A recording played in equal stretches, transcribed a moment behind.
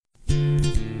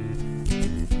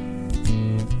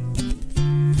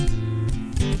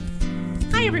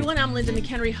Everyone, I'm Linda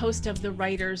McHenry, host of The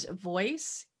Writer's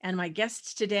Voice, and my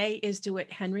guest today is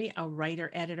DeWitt Henry, a writer,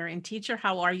 editor, and teacher.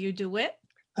 How are you, DeWitt?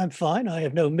 I'm fine. I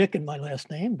have no Mick in my last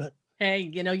name, but Hey,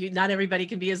 not everybody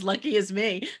can be as lucky as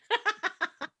me.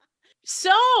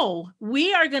 So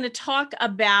we are going to talk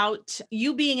about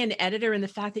you being an editor and the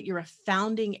fact that you're a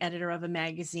founding editor of a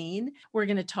magazine. We're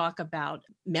going to talk about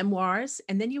memoirs,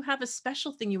 and then you have a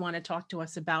special thing you want to talk to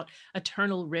us about,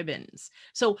 Eternal Ribbons.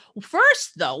 So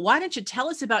first, though, why don't you tell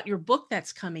us about your book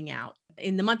that's coming out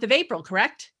in the month of April,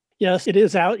 correct? yes, it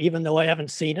is out, even though I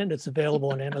haven't seen it. It's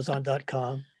available on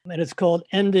Amazon.com. And it's called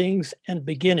Endings and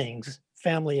Beginnings,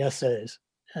 Family Essays.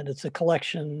 And it's a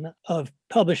collection of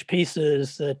published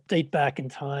pieces that date back in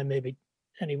time, maybe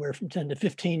anywhere from 10 to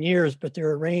 15 years, but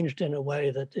they're arranged in a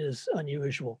way that is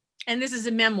unusual. And this is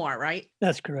a memoir, right?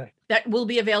 That's correct. That will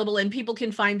be available, and people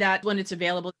can find that when it's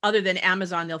available. Other than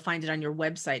Amazon, they'll find it on your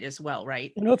website as well,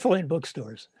 right? And hopefully in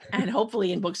bookstores. And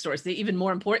hopefully in bookstores, even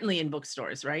more importantly in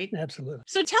bookstores, right? Absolutely.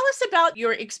 So tell us about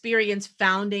your experience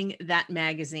founding that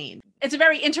magazine. It's a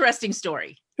very interesting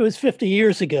story. It was 50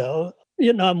 years ago.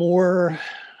 Vietnam War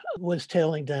was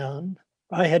tailing down.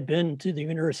 I had been to the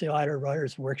University of Idaho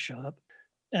Writers Workshop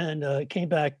and came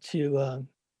back to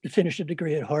finish a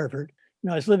degree at Harvard.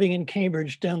 And I was living in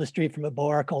Cambridge down the street from a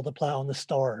bar called the Plough and the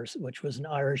Stars, which was an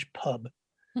Irish pub.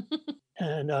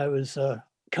 And I was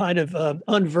kind of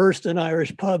unversed in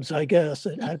Irish pubs, I guess.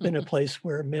 It had been a place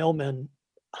where mailmen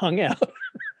hung out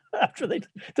after they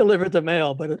delivered the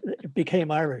mail, but it became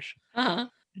Irish. Uh-huh.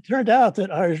 It turned out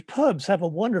that Irish pubs have a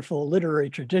wonderful literary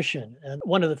tradition. And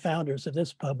one of the founders of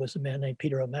this pub was a man named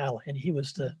Peter O'Malley, and he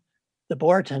was the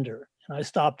bartender. And I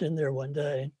stopped in there one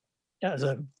day as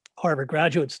a Harvard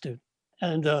graduate student.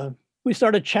 And we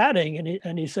started chatting,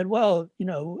 and he said, well,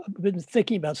 I've been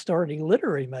thinking about starting a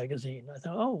literary magazine. I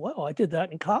thought, oh, well, I did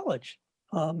that in college.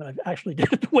 And I actually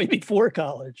did it way before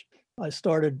college. I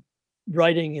started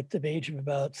writing at the age of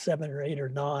about 7 or 8 or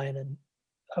 9, and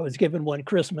I was given one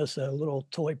Christmas a little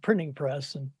toy printing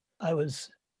press, and I was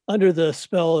under the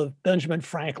spell of Benjamin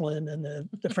Franklin and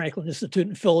the Franklin Institute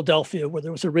in Philadelphia, where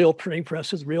there was a real printing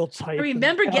press with real type. I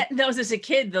remember getting those as a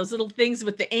kid, those little things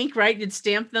with the ink, right? You'd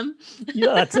stamp them.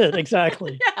 Yeah, that's it,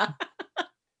 exactly. Yeah.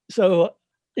 So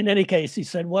in any case, he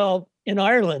said, well, in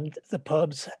Ireland, the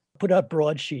pubs put up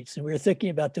broadsheets, and we were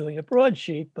thinking about doing a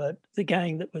broadsheet, but the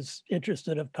gang that was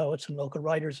interested of poets and local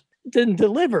writers didn't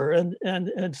deliver.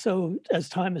 And so as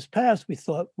time has passed, we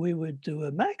thought we would do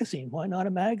a magazine. Why not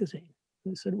a magazine?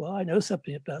 I said, well, I know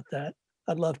something about that.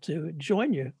 I'd love to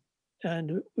join you.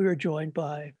 And we were joined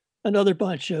by another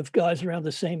bunch of guys around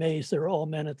the same age. They were all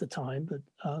men at the time,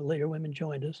 but later women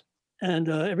joined us. And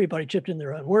everybody chipped in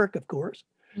their own work, of course,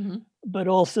 but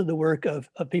also the work of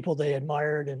people they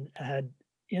admired and had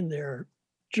in their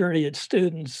journey as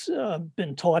students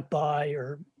been taught by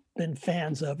or been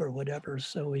fans of or whatever.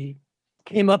 So we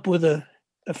came up with a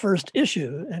first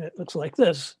issue, and it looks like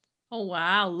this. Oh,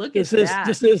 wow. Look at that.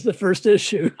 This is the first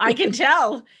issue. I can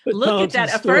tell. Look at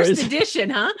that. A first edition,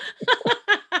 huh?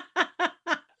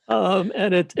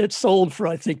 And it sold for,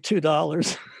 I think,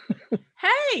 $2.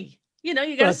 Hey, you got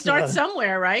to start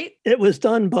somewhere, right? It was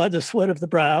done by the sweat of the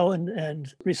brow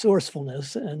and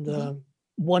resourcefulness. And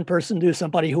one person knew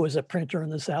somebody who was a printer in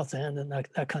the South End and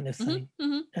that kind of thing.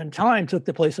 And time took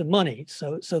the place of money.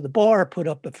 So the bar put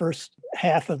up the first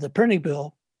half of the printing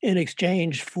bill in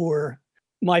exchange for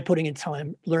my putting in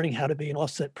time learning how to be an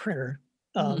offset printer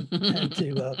and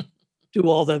to do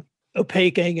all the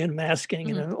opaquing and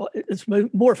masking. And it's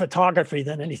more photography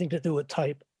than anything to do with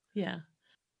type. Yeah.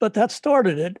 But that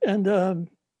started it. And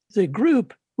the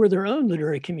group were their own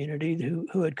literary community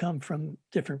who had come from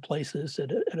different places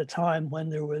at a time when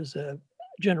there was a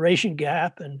generation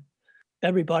gap and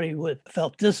everybody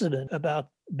felt dissident about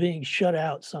being shut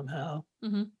out somehow.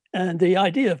 And the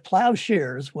idea of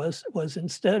plowshares was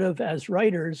instead of, as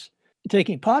writers,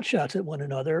 taking pot shots at one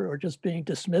another or just being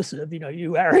dismissive,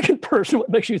 you arrogant person, what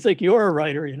makes you think you're a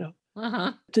writer,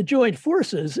 to join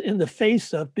forces in the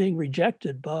face of being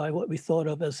rejected by what we thought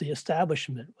of as the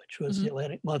establishment, which was the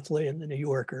Atlantic Monthly and the New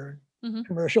Yorker,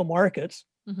 commercial markets.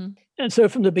 And so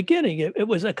from the beginning, it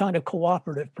was a kind of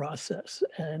cooperative process.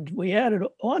 And we added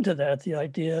onto that the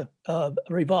idea of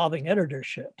revolving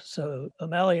editorship. So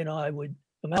O'Malley would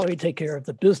take care of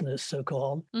the business,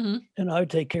 so-called, and I would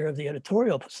take care of the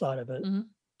editorial side of it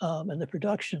and the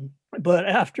production. But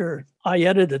after I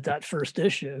edited that first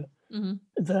issue,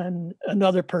 then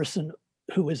another person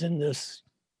who was in this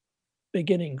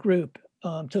beginning group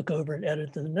took over and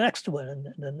edited the next one,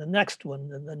 and then the next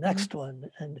one, and the next one.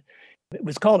 And it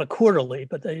was called a quarterly,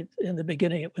 but in the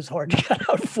beginning, it was hard to get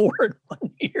out 4 in 1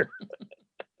 year.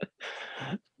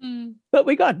 but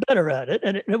we got better at it,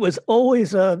 and it was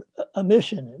always a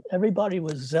mission. Everybody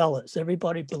was zealous.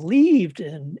 Everybody believed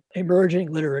in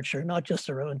emerging literature, not just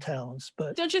their own towns.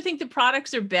 But don't you think the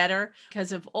products are better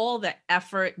because of all the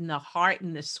effort and the heart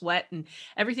and the sweat and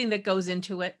everything that goes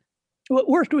into it? well, it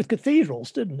worked with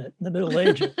cathedrals, didn't it, in the Middle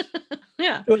Ages?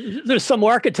 Yeah. There's some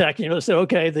architect, said,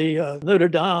 okay, the Notre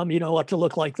Dame, ought to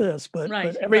look like this, but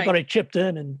everybody chipped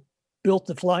in and built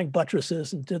the flying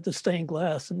buttresses and did the stained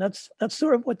glass, and that's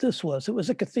sort of what this was. It was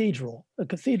a cathedral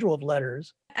of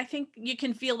letters. I think you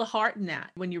can feel the heart in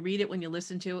that when you read it, when you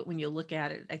listen to it, when you look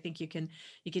at it. I think you can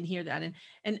hear that,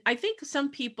 and I think some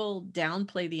people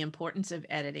downplay the importance of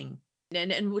editing.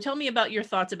 And tell me about your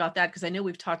thoughts about that, because I know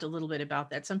we've talked a little bit about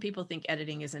that. Some people think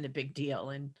editing isn't a big deal,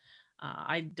 and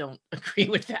I don't agree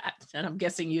with that, and I'm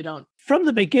guessing you don't. From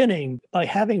the beginning, by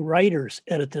having writers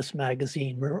edit this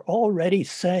magazine, we're already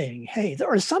saying, hey, there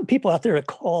are some people out there that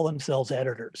call themselves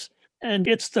editors. And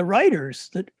it's the writers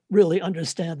that really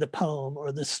understand the poem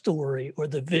or the story or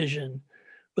the vision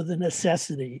or the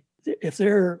necessity. If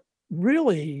they're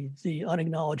really the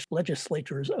unacknowledged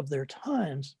legislators of their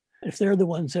times, if they're the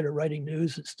ones that are writing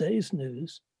news that stays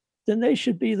news, then they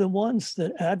should be the ones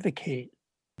that advocate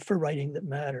for writing that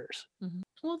matters. Mm-hmm.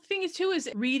 Well, the thing is, too, is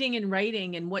reading and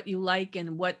writing and what you like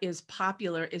and what is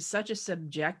popular is such a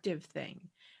subjective thing.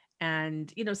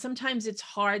 And, sometimes it's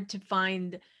hard to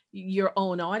find your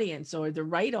own audience or the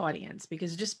right audience,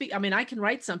 because I can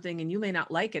write something and you may not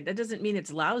like it. That doesn't mean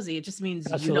it's lousy. It just means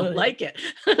Absolutely. You don't like it.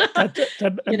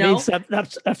 Means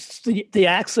that's the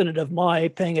accident of my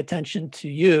paying attention to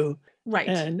you. Right.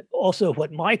 And also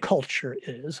what my culture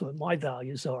is, what my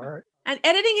values are. And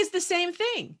editing is the same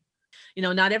thing.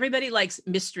 Not everybody likes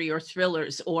mystery or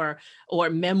thrillers or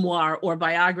memoir or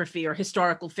biography or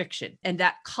historical fiction, and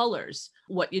that colors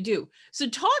what you do. So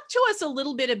talk to us a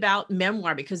little bit about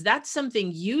memoir, because that's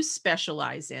something you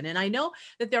specialize in. And I know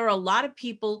that there are a lot of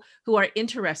people who are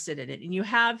interested in it. And you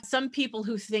have some people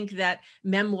who think that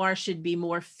memoir should be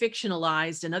more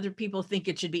fictionalized, and other people think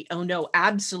it should be, oh no,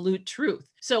 absolute truth.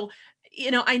 So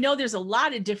I know there's a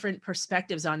lot of different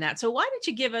perspectives on that. So why don't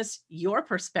you give us your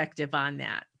perspective on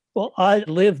that? Well, I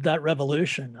lived that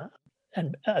revolution,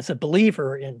 and as a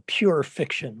believer in pure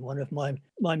fiction. One of my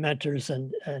mentors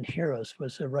and heroes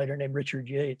was a writer named Richard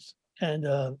Yates. And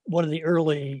one of the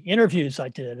early interviews I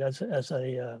did as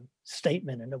a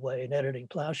statement, in a way, in editing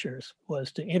Plowshares,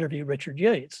 was to interview Richard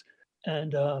Yates.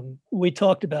 And we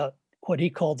talked about what he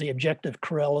called the objective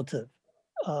correlative,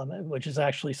 which is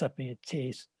actually something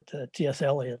that T.S.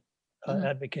 Eliot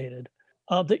advocated,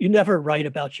 that you never write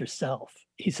about yourself.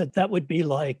 He said that would be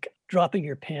like dropping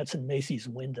your pants in Macy's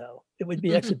window. It would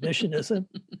be exhibitionism.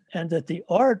 And that the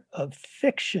art of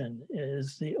fiction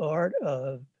is the art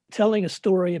of telling a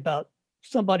story about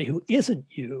somebody who isn't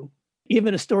you,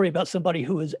 even a story about somebody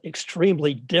who is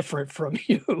extremely different from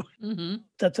you. Mm-hmm.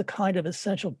 That's a kind of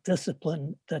essential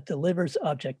discipline that delivers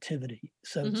objectivity,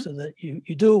 so that you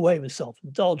do away with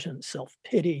self-indulgence,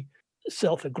 self-pity,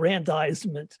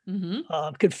 self-aggrandizement,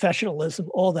 confessionalism,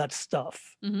 all that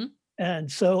stuff. Mm-hmm.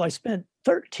 And so I spent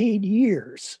 13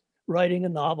 years writing a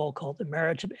novel called The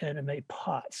Marriage of Anime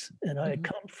Pots. And I had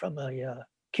come from a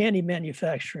candy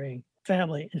manufacturing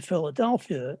family in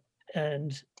Philadelphia,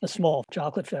 and a small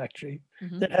chocolate factory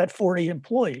that had 40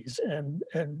 employees. And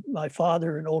my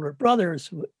father and older brothers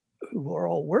who were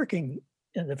all working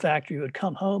in the factory would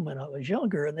come home when I was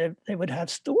younger, and they would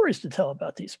have stories to tell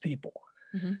about these people,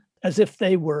 as if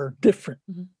they were different,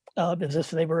 as if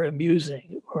they were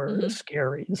amusing or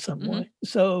scary in some way.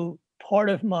 So part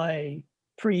of my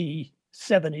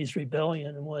pre-70s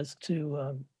rebellion was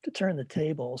to turn the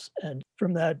tables, and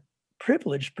from that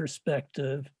privileged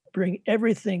perspective, bring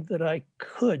everything that I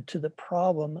could to the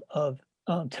problem of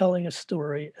telling a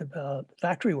story about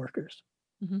factory workers.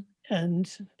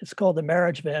 And it's called The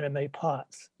Marriage of Anime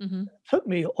Pots. It took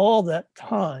me all that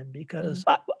time because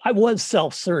I was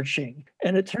self-searching.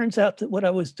 And it turns out that what I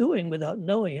was doing without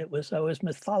knowing it was I was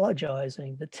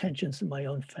mythologizing the tensions in my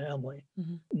own family,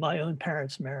 my own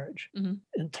parents' marriage,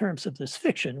 in terms of this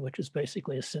fiction, which is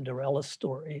basically a Cinderella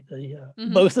story.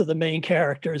 Both of the main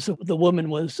characters, the woman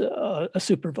was a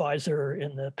supervisor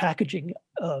in the packaging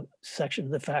section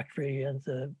of the factory, and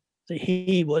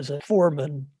he was a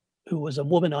foreman who was a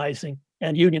womanizing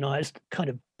and unionized kind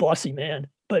of bossy man,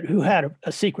 but who had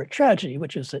a secret tragedy,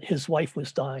 which is that his wife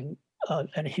was dying,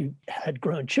 and he had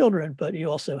grown children, but he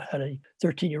also had a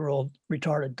 13-year-old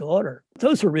retarded daughter.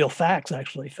 Those were real facts,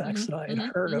 actually, facts that I had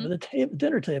heard over the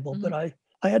dinner table, but I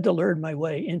had to learn my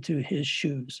way into his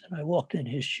shoes, and I walked in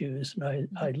his shoes, and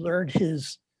I learned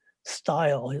his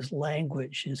style, his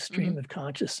language, his stream of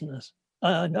consciousness.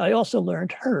 And I also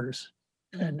learned hers.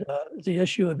 And the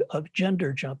issue of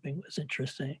gender jumping was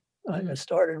interesting. I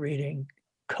started reading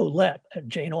Colette and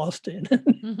Jane Austen,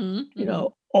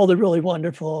 all the really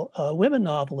wonderful women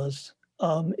novelists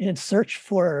in search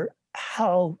for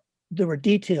how there were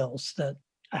details that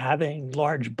having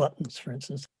large buttons, for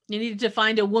instance. You needed to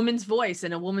find a woman's voice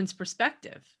and a woman's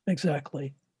perspective.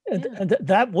 Exactly. And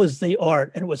that was the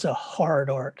art, and it was a hard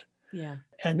art. Yeah.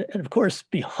 And of course,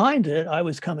 behind it, I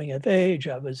was coming of age.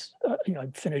 I was,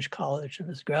 I'd finished college and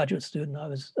as a graduate student, I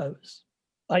was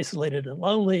isolated and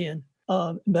lonely, and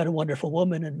met a wonderful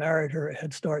woman and married her, a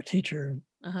Head Start teacher,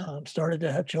 and started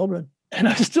to have children. And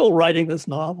I was still writing this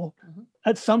novel.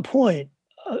 At some point,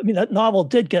 that novel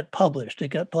did get published. It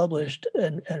got published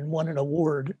and won an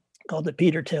award called the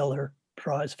Peter Taylor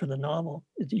Prize for the novel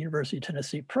at the University of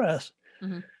Tennessee Press.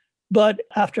 But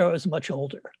after I was much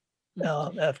older,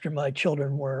 after my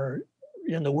children were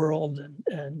in the world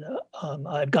and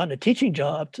I'd gotten a teaching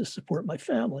job to support my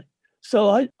family. So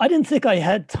I didn't think I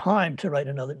had time to write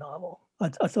another novel.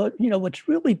 I thought, what's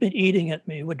really been eating at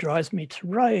me, what drives me to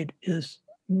write is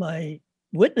my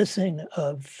witnessing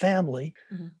of family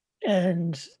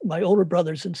and my older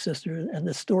brothers and sisters and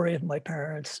the story of my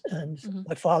parents. And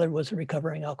my father was a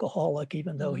recovering alcoholic,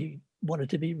 even though he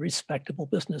wanted to be a respectable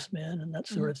businessman and that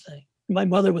sort of thing. My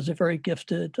mother was a very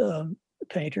gifted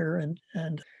painter,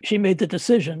 and she made the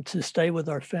decision to stay with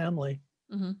our family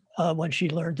when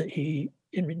she learned that he,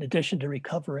 in addition to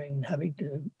recovering, having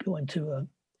to go into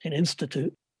an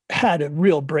institute, had a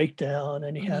real breakdown,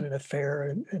 and he had an affair,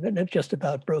 and it just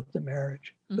about broke the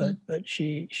marriage. But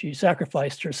she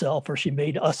sacrificed herself, or she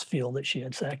made us feel that she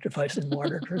had sacrificed and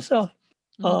martyred herself,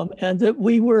 and that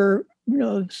we were,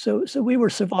 so we were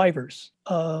survivors,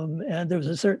 and there was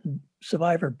a certain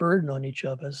survivor burden on each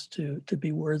of us to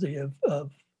be worthy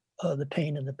of the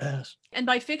pain in the past. And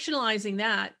by fictionalizing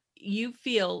that, you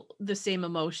feel the same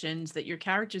emotions that your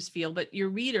characters feel, but your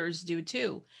readers do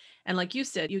too. And like you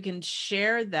said, you can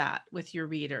share that with your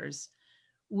readers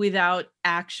without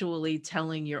actually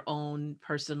telling your own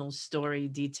personal story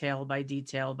detail by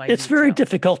detail by It's detail. very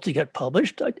difficult to get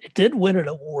published. It did win an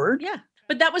award. Yeah,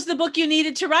 but that was the book you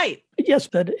needed to write. Yes,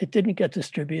 but it didn't get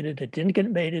distributed. It didn't get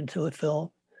made into a film.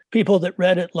 People that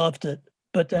read it loved it.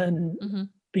 But then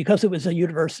because it was a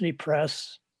university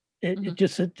press, it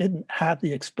didn't have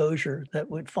the exposure that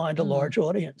would find a large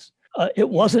audience. It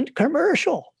wasn't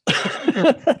commercial.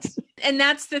 And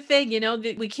that's the thing,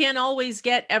 that we can't always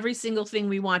get every single thing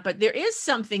we want, but there is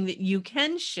something that you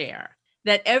can share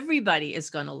that everybody is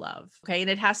going to love. Okay. And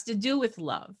it has to do with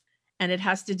love, and it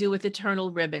has to do with eternal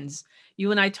ribbons.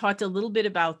 You and I talked a little bit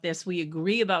about this. We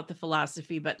agree about the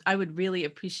philosophy, but I would really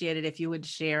appreciate it if you would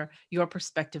share your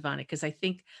perspective on it, because I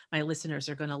think my listeners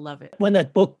are going to love it. When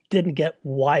that book didn't get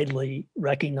widely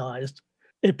recognized,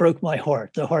 it broke my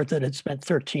heart, the heart that had spent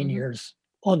 13 years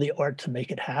on the art to make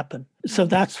it happen. So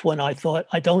that's when I thought,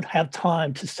 I don't have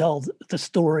time to sell the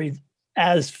story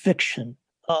as fiction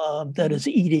that is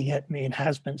eating at me and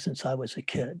has been since I was a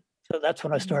kid. So that's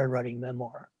when I started writing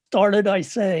memoir. I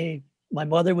say, my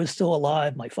mother was still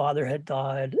alive. My father had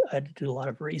died. I had to do a lot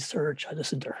of research. I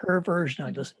listened to her version. I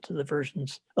listened to the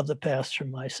versions of the past from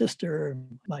my sister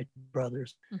and my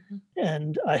brothers.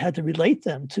 And I had to relate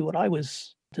them to what I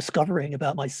was discovering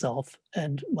about myself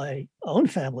and my own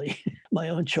family, my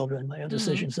own children, my own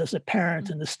decisions as a parent,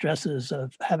 and the stresses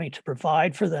of having to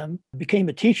provide for them. I became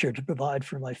a teacher to provide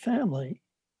for my family.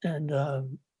 And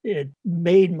it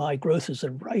made my growth as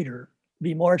a writer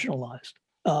be marginalized,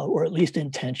 or at least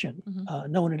in tension.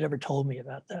 No one had ever told me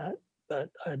about that,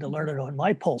 but I had to learn it on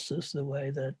my pulses the way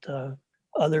that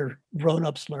other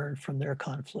grown-ups learn from their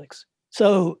conflicts.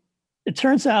 So it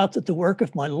turns out that the work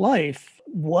of my life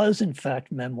was, in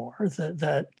fact, memoir,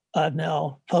 that I've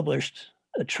now published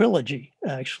a trilogy,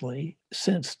 actually,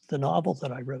 since the novel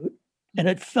that I wrote. And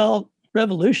it felt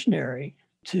revolutionary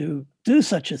to do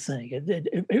such a thing.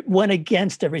 It went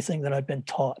against everything that I'd been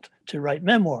taught to write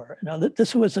memoir. Now,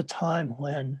 this was a time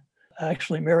when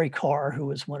actually Mary Carr, who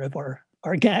was one of our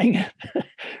gang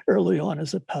early on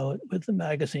as a poet with the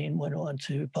magazine, went on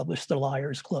to publish The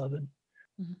Liars Club. And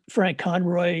Frank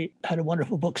Conroy had a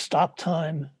wonderful book, Stop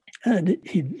Time, and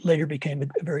he later became a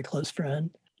very close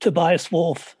friend. Tobias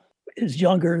Wolff is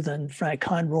younger than Frank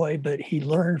Conroy, but he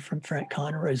learned from Frank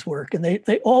Conroy's work, and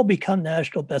they all become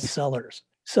national bestsellers.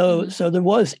 So there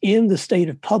was, in the state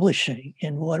of publishing,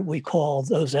 in what we call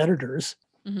those editors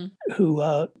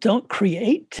who don't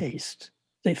create taste,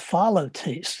 they follow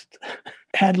taste,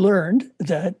 had learned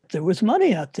that there was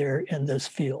money out there in this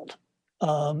field.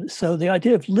 So the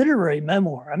idea of literary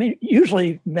memoir,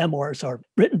 usually memoirs are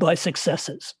written by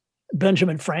successes.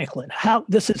 Benjamin Franklin,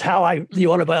 the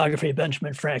autobiography of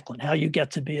Benjamin Franklin, how you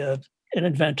get to be a an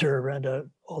inventor and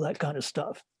all that kind of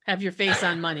stuff. Have your face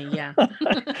on money, yeah.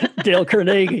 Dale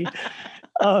Carnegie.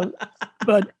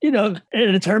 But,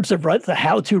 in terms of the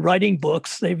how-to writing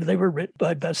books, they were written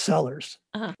by bestsellers.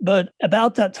 Uh-huh. But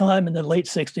about that time in the late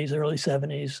 60s, early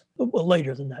 70s, well,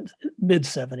 later than that, mid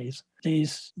 70s,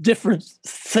 these different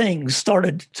things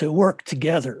started to work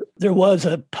together. There was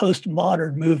a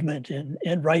postmodern movement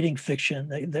in writing fiction.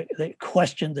 They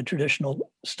questioned the traditional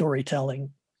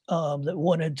storytelling, that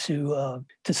wanted to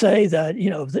say that,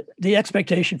 the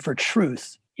expectation for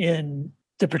truth in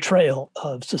the portrayal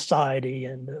of society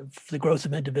and of the growth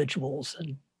of individuals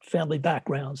and family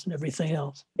backgrounds and everything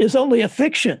else is only a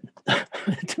fiction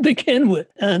to begin with.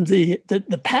 And the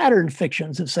pattern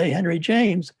fictions of, say, Henry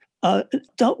James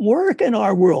don't work in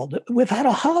our world. We've had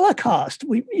a Holocaust.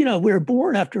 We were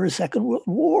born after a Second World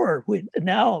War.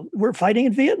 Now we're fighting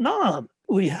in Vietnam.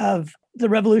 We have the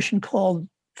revolution called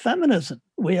feminism.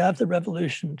 We have the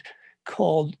revolution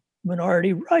called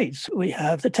minority rights. We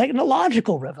have the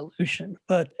technological revolution,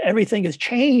 but everything has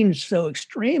changed so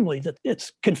extremely that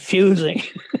it's confusing.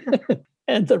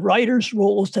 And the writer's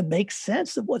role is to make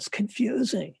sense of what's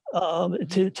confusing,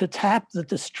 to tap the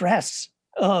distress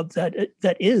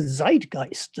that is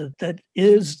zeitgeist, that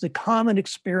is the common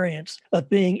experience of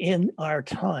being in our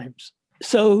times.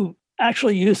 So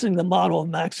actually using the model of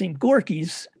Maxim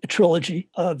Gorky's trilogy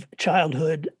of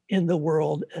childhood in the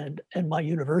world and my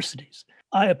universities,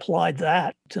 I applied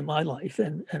that to my life.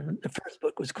 And the first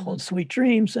book was called Sweet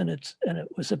Dreams, and it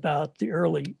was about the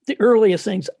earliest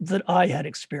things that I had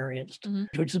experienced,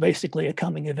 which is basically a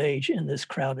coming of age in this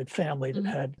crowded family that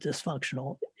had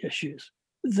dysfunctional issues.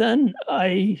 Then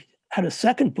I had a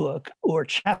second book, or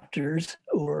chapters,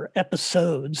 or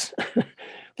episodes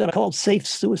that I called Safe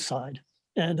Suicide.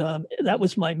 And that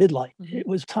was my midlife. It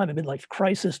was a time of midlife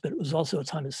crisis, but it was also a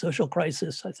time of social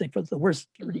crisis. I think for the worst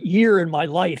year in my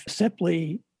life,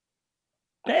 simply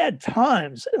bad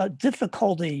times,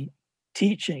 difficulty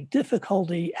teaching,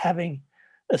 difficulty having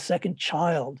a second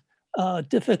child,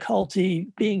 difficulty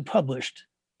being published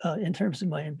in terms of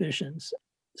my ambitions.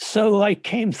 So I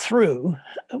came through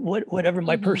whatever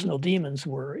my personal demons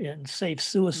were in safe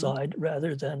suicide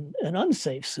rather than an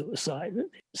unsafe suicide.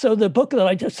 So the book that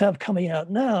I just have coming out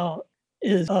now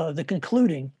is the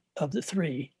concluding of the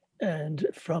three. And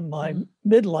from my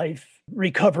midlife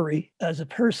recovery as a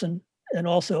person, and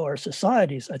also our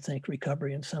society's, I think,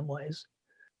 recovery in some ways,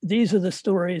 these are the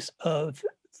stories of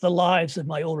the lives of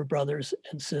my older brothers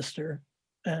and sister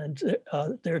and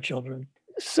their children.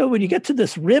 So when you get to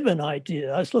this ribbon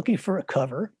idea, I was looking for a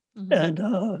cover, and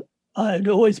I'd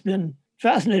always been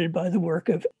fascinated by the work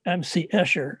of M.C.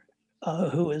 Escher,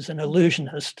 who is an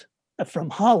illusionist from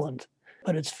Holland,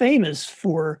 but it's famous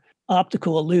for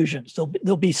optical illusions.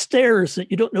 There'll be stairs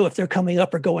that you don't know if they're coming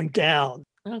up or going down.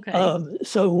 Okay.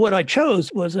 So what I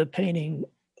chose was a painting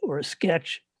or a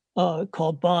sketch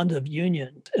called Bond of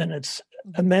Union, and it's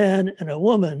a man and a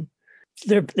woman.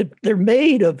 They're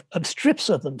made of strips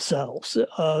of themselves.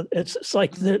 It's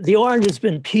like the orange has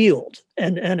been peeled,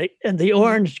 and the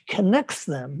orange connects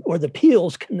them, or the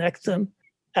peels connect them,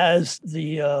 as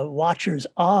the watcher's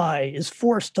eye is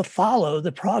forced to follow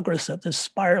the progress of this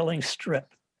spiraling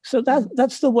strip. So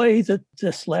that's the way that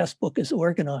this last book is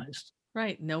organized.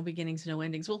 Right. No beginnings, no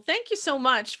endings. Well, thank you so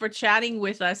much for chatting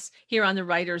with us here on The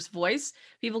Writer's Voice.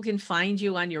 People can find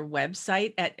you on your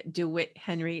website at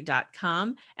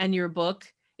DeWittHenry.com, and your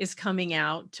book is coming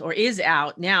out, or is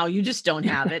out now. You just don't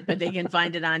have it, but they can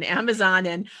find it on Amazon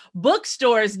and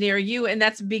bookstores near you. And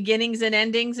that's Beginnings and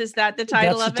Endings. Is that the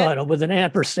title of it? That's the title, with an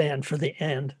ampersand for the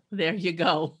end. There you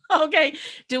go. Okay.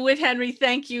 DeWitt Henry,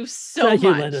 thank you so much. Thank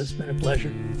you, Linda. It's been a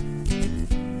pleasure.